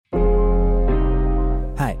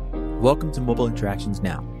Welcome to Mobile Interactions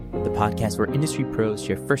Now, the podcast where industry pros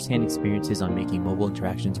share firsthand experiences on making mobile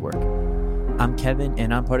interactions work. I'm Kevin,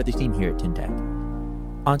 and I'm part of the team here at Tyntech.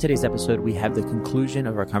 On today's episode, we have the conclusion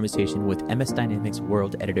of our conversation with MS Dynamics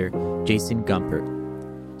World Editor Jason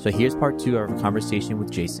Gumpert. So here's part 2 of our conversation with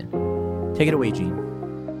Jason. Take it away, Jean.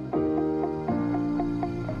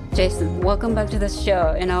 Jason, welcome back to the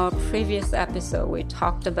show. In our previous episode, we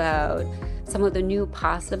talked about some of the new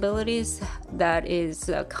possibilities that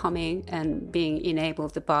is coming and being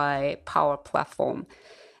enabled by Power Platform.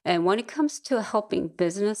 And when it comes to helping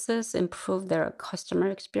businesses improve their customer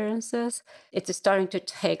experiences, it's starting to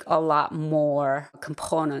take a lot more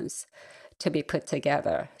components to be put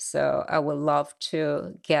together. So I would love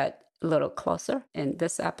to get a little closer in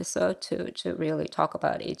this episode to really talk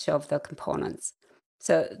about each of the components.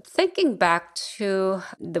 So thinking back to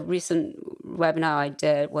the recent webinar I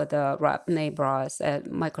did with Rob Nabras at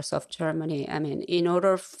Microsoft Germany, I mean, in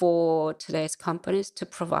order for today's companies to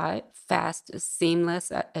provide fast,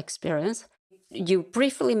 seamless experience, you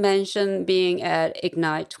briefly mentioned being at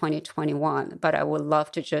Ignite 2021, but I would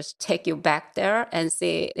love to just take you back there and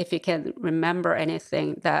see if you can remember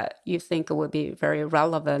anything that you think would be very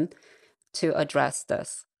relevant to address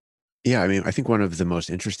this. Yeah, I mean, I think one of the most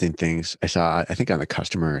interesting things I saw, I think on the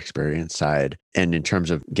customer experience side, and in terms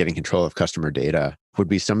of getting control of customer data, would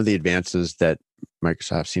be some of the advances that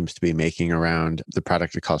Microsoft seems to be making around the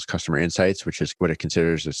product it calls Customer Insights, which is what it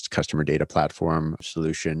considers its customer data platform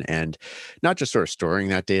solution. And not just sort of storing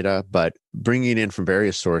that data, but bringing it in from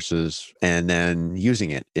various sources and then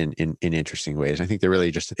using it in interesting ways. I think they're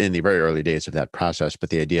really just in the very early days of that process,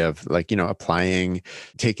 but the idea of applying,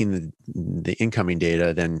 taking the incoming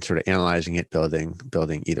data, then sort of analyzing it, building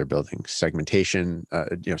segmentation,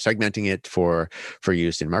 segmenting it for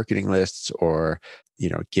use in marketing lists, or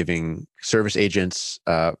giving service agents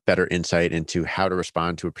better insight into how to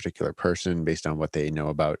respond to a particular person based on what they know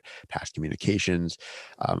about past communications.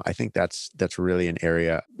 I think that's really an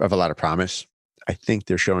area of a lot of promise. I think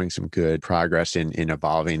they're showing some good progress in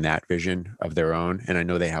evolving that vision of their own. And I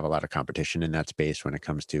know they have a lot of competition in that space when it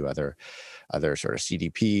comes to other sort of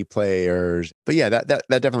CDP players. But yeah, that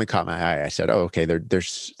definitely caught my eye. I said, oh, okay, they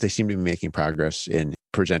seem to be making progress in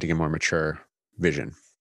presenting a more mature vision.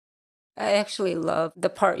 I actually love the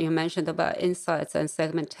part you mentioned about insights and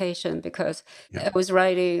segmentation, because I was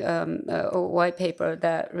writing a white paper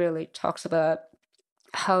that really talks about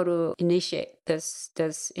how to initiate this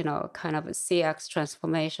kind of a CX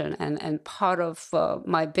transformation. And part of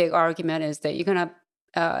my big argument is that you're going to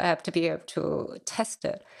have to be able to test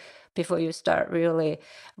it before you start really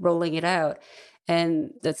rolling it out.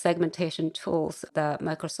 And the segmentation tools that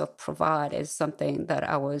Microsoft provide is something that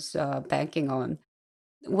I was banking on.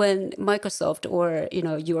 When Microsoft or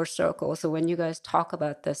your circle, so when you guys talk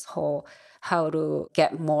about this whole how to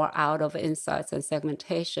get more out of insights and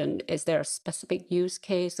segmentation, is there a specific use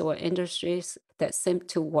case or industries that seem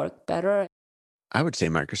to work better? I would say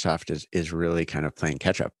Microsoft is really kind of playing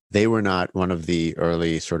catch up. They were not one of the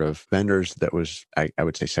early sort of vendors that was, I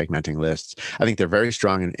would say, segmenting lists. I think they're very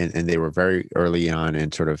strong and they were very early on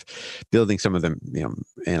in sort of building some of the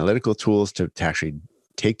analytical tools to actually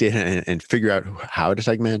take data and figure out how to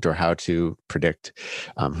segment or how to predict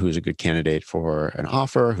who's a good candidate for an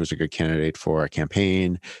offer, who's a good candidate for a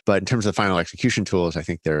campaign. But in terms of the final execution tools, I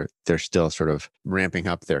think they're still sort of ramping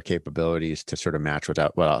up their capabilities to sort of match what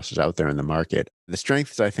else is out there in the market. The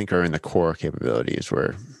strengths, I think, are in the core capabilities,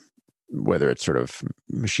 whether it's sort of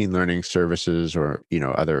machine learning services or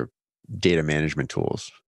other data management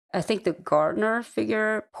tools. I think the Gartner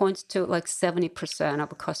figure points to like 70%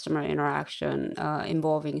 of customer interaction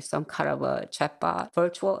involving some kind of a chatbot,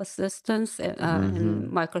 virtual assistants in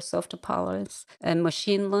Microsoft parlance, and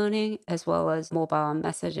machine learning, as well as mobile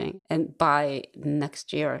messaging. And by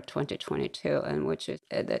next year, 2022, and which is,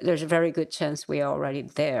 there's a very good chance we are already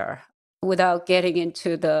there. Without getting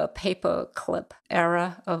into the paperclip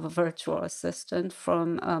era of a virtual assistant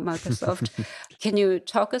from Microsoft, can you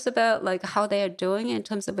talk us about like how they are doing in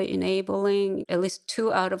terms of enabling at least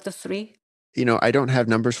 2 out of the 3? I don't have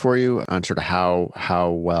numbers for you on sort of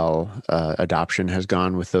how well adoption has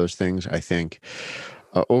gone with those things. I think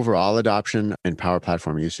overall adoption and Power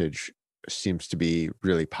Platform usage seems to be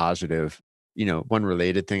really positive. One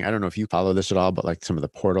related thing, I don't know if you follow this at all, but like some of the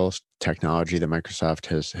portals technology that Microsoft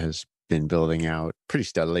has been building out pretty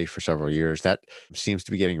steadily for several years. That seems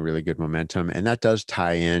to be getting really good momentum. And that does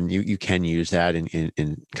tie in. You can use that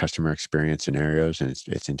in customer experience scenarios, and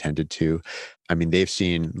it's intended to. I mean, they've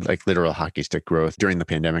seen like literal hockey stick growth during the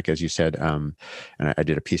pandemic, as you said. And I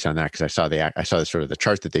did a piece on that because I saw the sort of the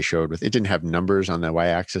chart that they showed with, it didn't have numbers on the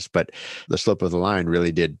y-axis, but the slope of the line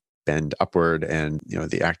really did bend upward, and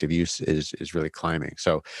the active use is really climbing.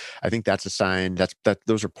 So I think that's a sign that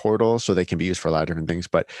those are portals, so they can be used for a lot of different things.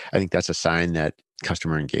 But I think that's a sign that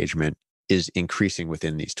customer engagement is increasing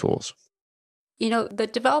within these tools. The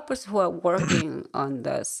developers who are working on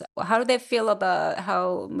this, how do they feel about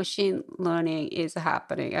how machine learning is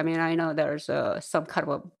happening? I mean, I know there's some kind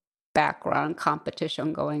of a background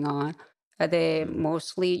competition going on. Are they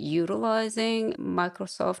mostly utilizing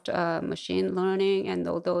Microsoft machine learning and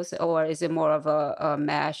all those, or is it more of a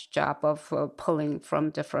mash job of pulling from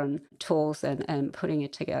different tools and putting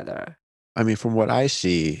it together? I mean, from what I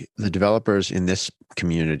see, the developers in this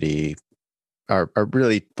community are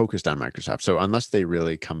really focused on Microsoft. So unless they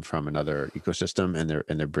really come from another ecosystem and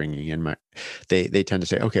they're bringing in they tend to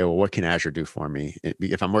say, okay, well, what can Azure do for me?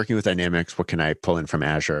 If I'm working with Dynamics, what can I pull in from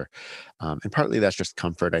Azure? And partly that's just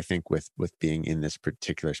comfort, I think, with being in this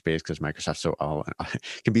particular space, because Microsoft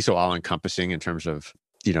can be so all encompassing in terms of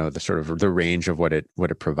the sort of the range of what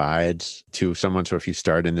it provides to someone. So if you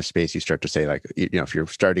start in this space, you start to say, like, if you're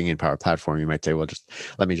starting in Power Platform, you might say, well,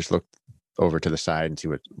 let me look over to the side and see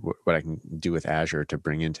what I can do with Azure to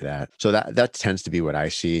bring into that. So that tends to be what I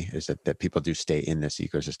see, is that people do stay in this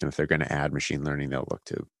ecosystem. If they're going to add machine learning, they'll look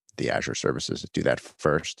to the Azure services to do that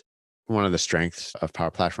first. One of the strengths of Power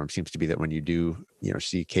Platform seems to be that when you do,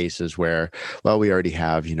 see cases where, well, we already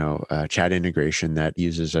have, a chat integration that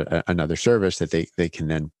uses another service, that they can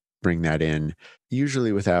then bring that in,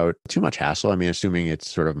 usually without too much hassle. I mean, assuming it's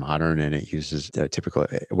sort of modern and it uses typical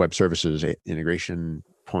web services integration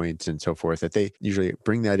points and so forth, that they usually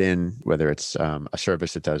bring that in, whether it's a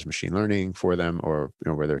service that does machine learning for them, or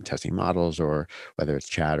whether it's testing models, or whether it's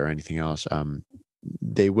chat or anything else.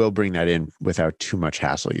 They will bring that in without too much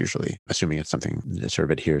hassle, usually, assuming it's something that sort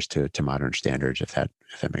of adheres to modern standards, if that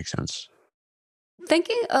makes sense.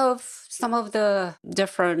 Thinking of some of the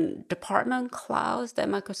different department clouds that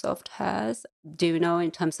Microsoft has, do you know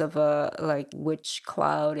in terms of like which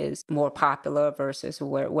cloud is more popular versus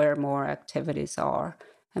where more activities are?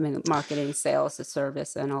 I mean, marketing, sales, the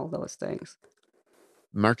service, and all those things.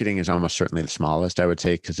 Marketing is almost certainly the smallest, I would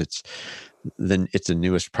say, because it's the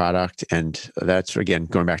newest product. And that's, again,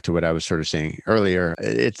 going back to what I was sort of saying earlier,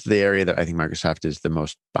 it's the area that I think Microsoft is the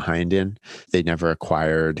most behind in. They never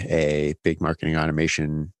acquired a big marketing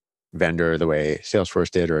automation vendor the way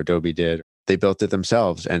Salesforce did or Adobe did. They built it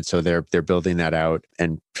themselves. And so they're building that out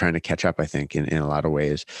and trying to catch up, I think, in a lot of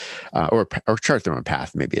ways, or chart their own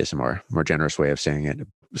path, maybe is a more generous way of saying it.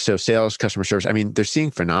 So sales, customer service, I mean, they're seeing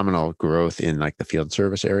phenomenal growth in like the field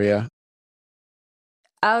service area.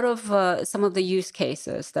 Out of some of the use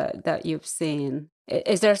cases that you've seen,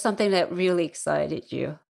 is there something that really excited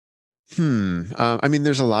you? I mean,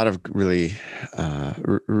 there's a lot of really,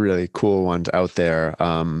 really cool ones out there.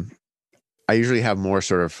 I usually have more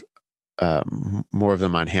sort of more of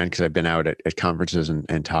them on hand because I've been out at conferences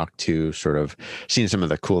and talked to, sort of seen some of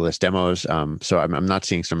the coolest demos. So I'm not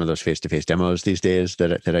seeing some of those face-to-face demos these days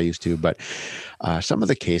that I used to, but some of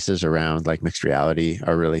the cases around like mixed reality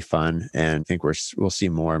are really fun. And I think we'll see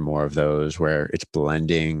more and more of those where it's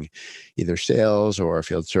blending either sales or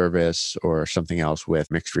field service or something else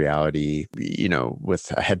with mixed reality,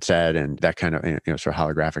 with a headset and that kind of, sort of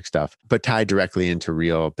holographic stuff, but tied directly into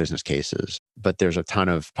real business cases. But there's a ton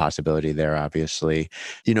of possibility there, obviously.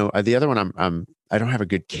 The other one I don't have a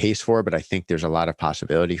good case for, but I think there's a lot of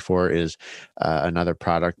possibility for, is another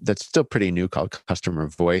product that's still pretty new called Customer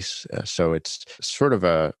Voice. So it's sort of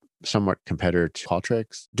a somewhat competitor to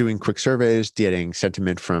Qualtrics, doing quick surveys, getting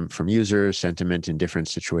sentiment from users, sentiment in different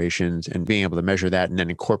situations, and being able to measure that and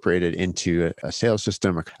then incorporate it into a sales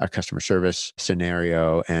system, a customer service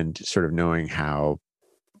scenario, and sort of knowing how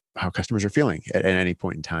customers are feeling at any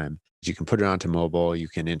point in time. You can put it onto mobile, you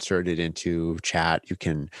can insert it into chat, you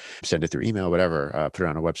can send it through email, whatever, put it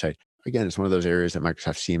on a website. Again, it's one of those areas that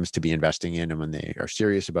Microsoft seems to be investing in. And when they are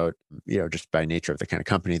serious about, just by nature of the kind of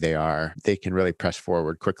company they are, they can really press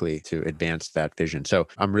forward quickly to advance that vision. So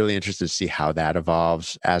I'm really interested to see how that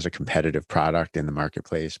evolves as a competitive product in the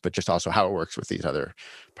marketplace, but just also how it works with these other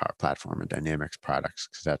Power Platform and Dynamics products,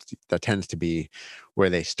 because that tends to be where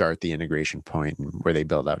they start the integration point and where they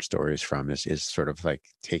build out stories from, is sort of like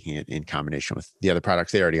taking it in combination with the other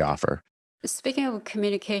products they already offer. Speaking of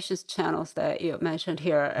communications channels that you mentioned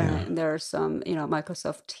here, Yeah. and there are some,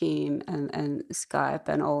 Microsoft Team and Skype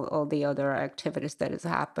and all the other activities that is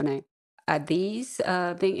happening. Are these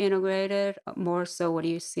being integrated more so? What do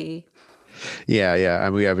you see? Yeah.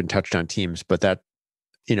 And we haven't touched on Teams, but that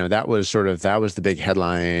was the big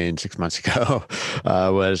headline 6 months ago,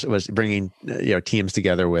 was bringing, Teams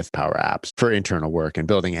together with Power Apps for internal work and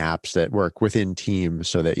building apps that work within Teams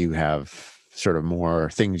so that you have sort of more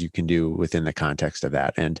things you can do within the context of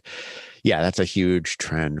that. And yeah, that's a huge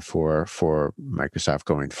trend for Microsoft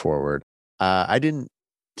going forward. I didn't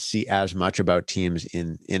see as much about Teams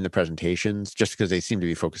in the presentations just because they seem to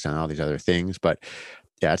be focused on all these other things. But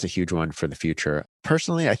yeah, it's a huge one for the future.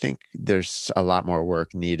 Personally, I think there's a lot more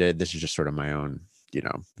work needed. This is just sort of my own,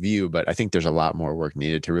 view, but I think there's a lot more work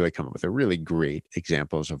needed to really come up with a really great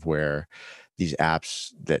examples of where these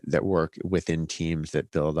apps that work within Teams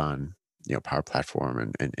that build on, Power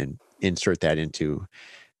Platform and insert that into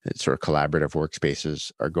sort of collaborative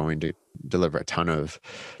workspaces are going to deliver a ton of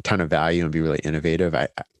value and be really innovative.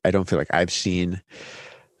 I don't feel like I've seen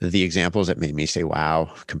the examples that made me say,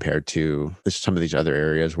 wow, compared to some of these other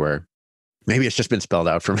areas where maybe it's just been spelled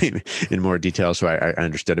out for me in more detail, so I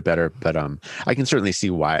understood it better. But I can certainly see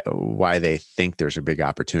why they think there's a big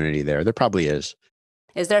opportunity there. There probably is.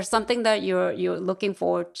 Is there something that you're looking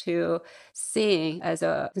forward to seeing as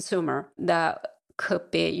a consumer that could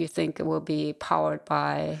be, you think it will be powered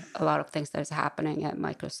by a lot of things that's happening at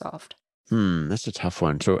Microsoft? That's a tough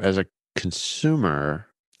one. So as a consumer,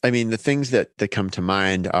 I mean, the things that come to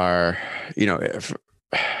mind are, I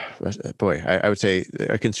would say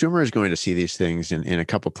a consumer is going to see these things in a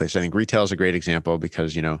couple of places. I think retail is a great example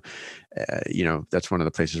because, that's one of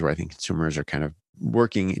the places where I think consumers are kind of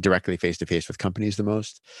working directly face-to-face with companies the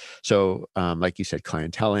most. So like you said,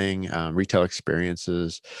 clienteling, retail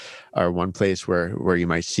experiences are one place where you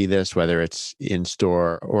might see this, whether it's in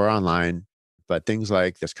store or online. But things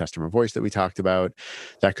like this customer voice that we talked about,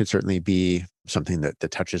 that could certainly be something that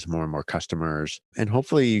touches more and more customers. And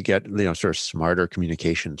hopefully you get, sort of smarter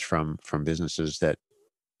communications from businesses that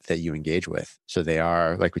you engage with. So they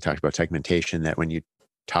are, like we talked about, segmentation, that when you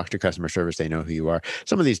talk to customer service, they know who you are.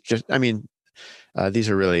 Some of these these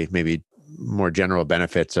are really maybe more general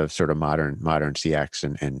benefits of sort of modern CX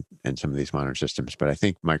and some of these modern systems. But I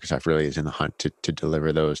think Microsoft really is in the hunt to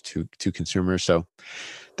deliver those to consumers. So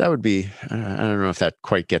that would be, I don't know if that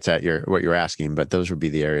quite gets at what you're asking, but those would be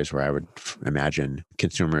the areas where I would imagine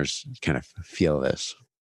consumers kind of feel this.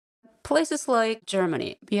 Places like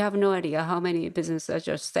Germany, you have no idea how many businesses are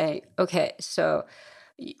just saying, okay, so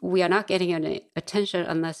we are not getting any attention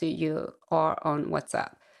unless you are on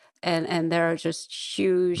WhatsApp. And there are just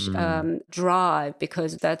huge drive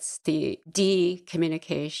because that's the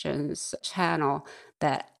communications channel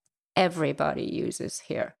that everybody uses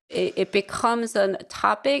here. It becomes a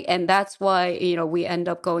topic, and that's why we end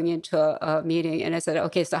up going into a meeting. And I said,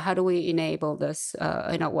 okay, so how do we enable this?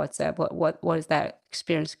 WhatsApp. What does that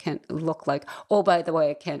experience can look like? Oh, by the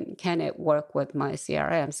way, can it work with my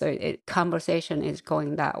CRM? So conversation is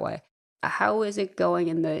going that way. How is it going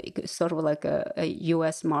in the sort of like a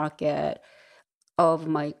US market of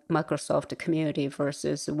my Microsoft community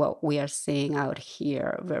versus what we are seeing out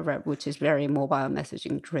here, which is very mobile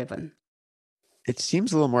messaging driven? It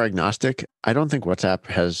seems a little more agnostic. I don't think WhatsApp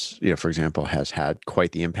has, for example, has had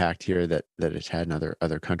quite the impact here that it's had in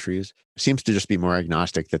other countries. It seems to just be more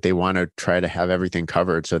agnostic, that they want to try to have everything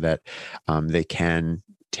covered so that they can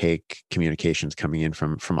take communications coming in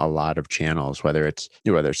from a lot of channels, whether it's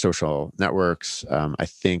social networks. I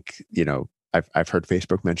think I've heard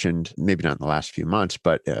Facebook mentioned, maybe not in the last few months,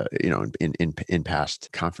 but in past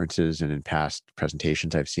conferences and in past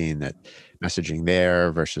presentations, I've seen that messaging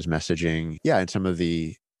there versus messaging, in some of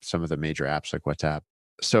the major apps like WhatsApp.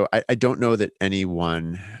 So I don't know that any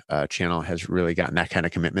one channel has really gotten that kind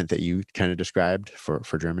of commitment that you kind of described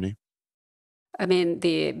for Germany. I mean,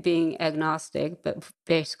 the being agnostic, but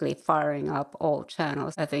basically firing up all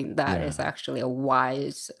channels. I think that is actually a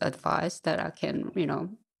wise advice that I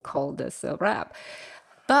can, call this a wrap.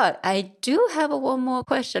 But I do have one more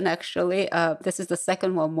question, actually. This is the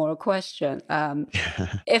second one more question.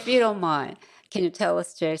 If you don't mind, can you tell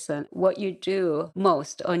us, Jason, what you do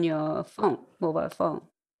most on your mobile phone?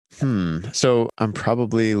 So I'm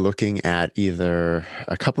probably looking at either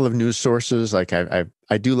a couple of news sources. Like I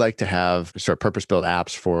do like to have sort of purpose-built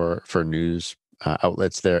apps for news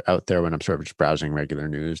outlets out there when I'm sort of just browsing regular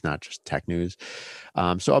news, not just tech news.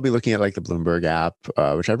 So I'll be looking at like the Bloomberg app,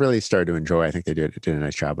 which I really started to enjoy. I think they did a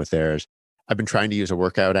nice job with theirs. I've been trying to use a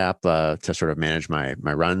workout app to sort of manage my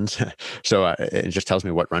runs. So it just tells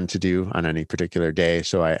me what run to do on any particular day.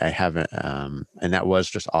 So I haven't, and that was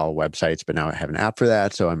just all websites, but now I have an app for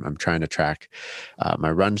that. So I'm trying to track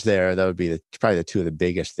my runs there. That would be probably the two of the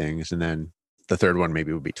biggest things. And then the third one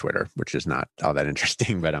maybe would be Twitter, which is not all that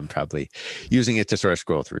interesting, but I'm probably using it to sort of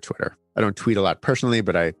scroll through Twitter. I don't tweet a lot personally,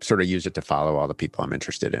 but I sort of use it to follow all the people I'm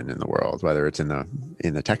interested in the world, whether it's in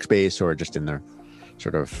the tech space or just in the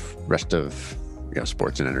sort of rest of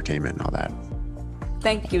sports and entertainment and all that.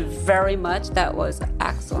 Thank you very much. That was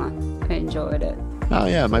excellent. I enjoyed it. Oh,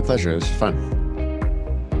 yeah, my pleasure. It was fun.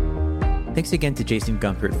 Thanks again to Jason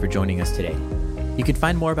Gunkert for joining us today. You can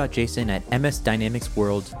find more about Jason at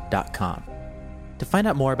msdynamicsworld.com. To find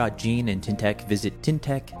out more about Gene and Tyntech, visit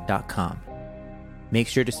tyntech.com. Make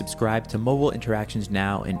sure to subscribe to Mobile Interactions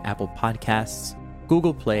Now in Apple Podcasts,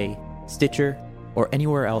 Google Play, Stitcher, or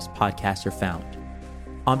anywhere else podcasts are found.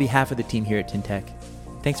 On behalf of the team here at Tyntech,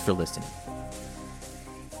 thanks for listening.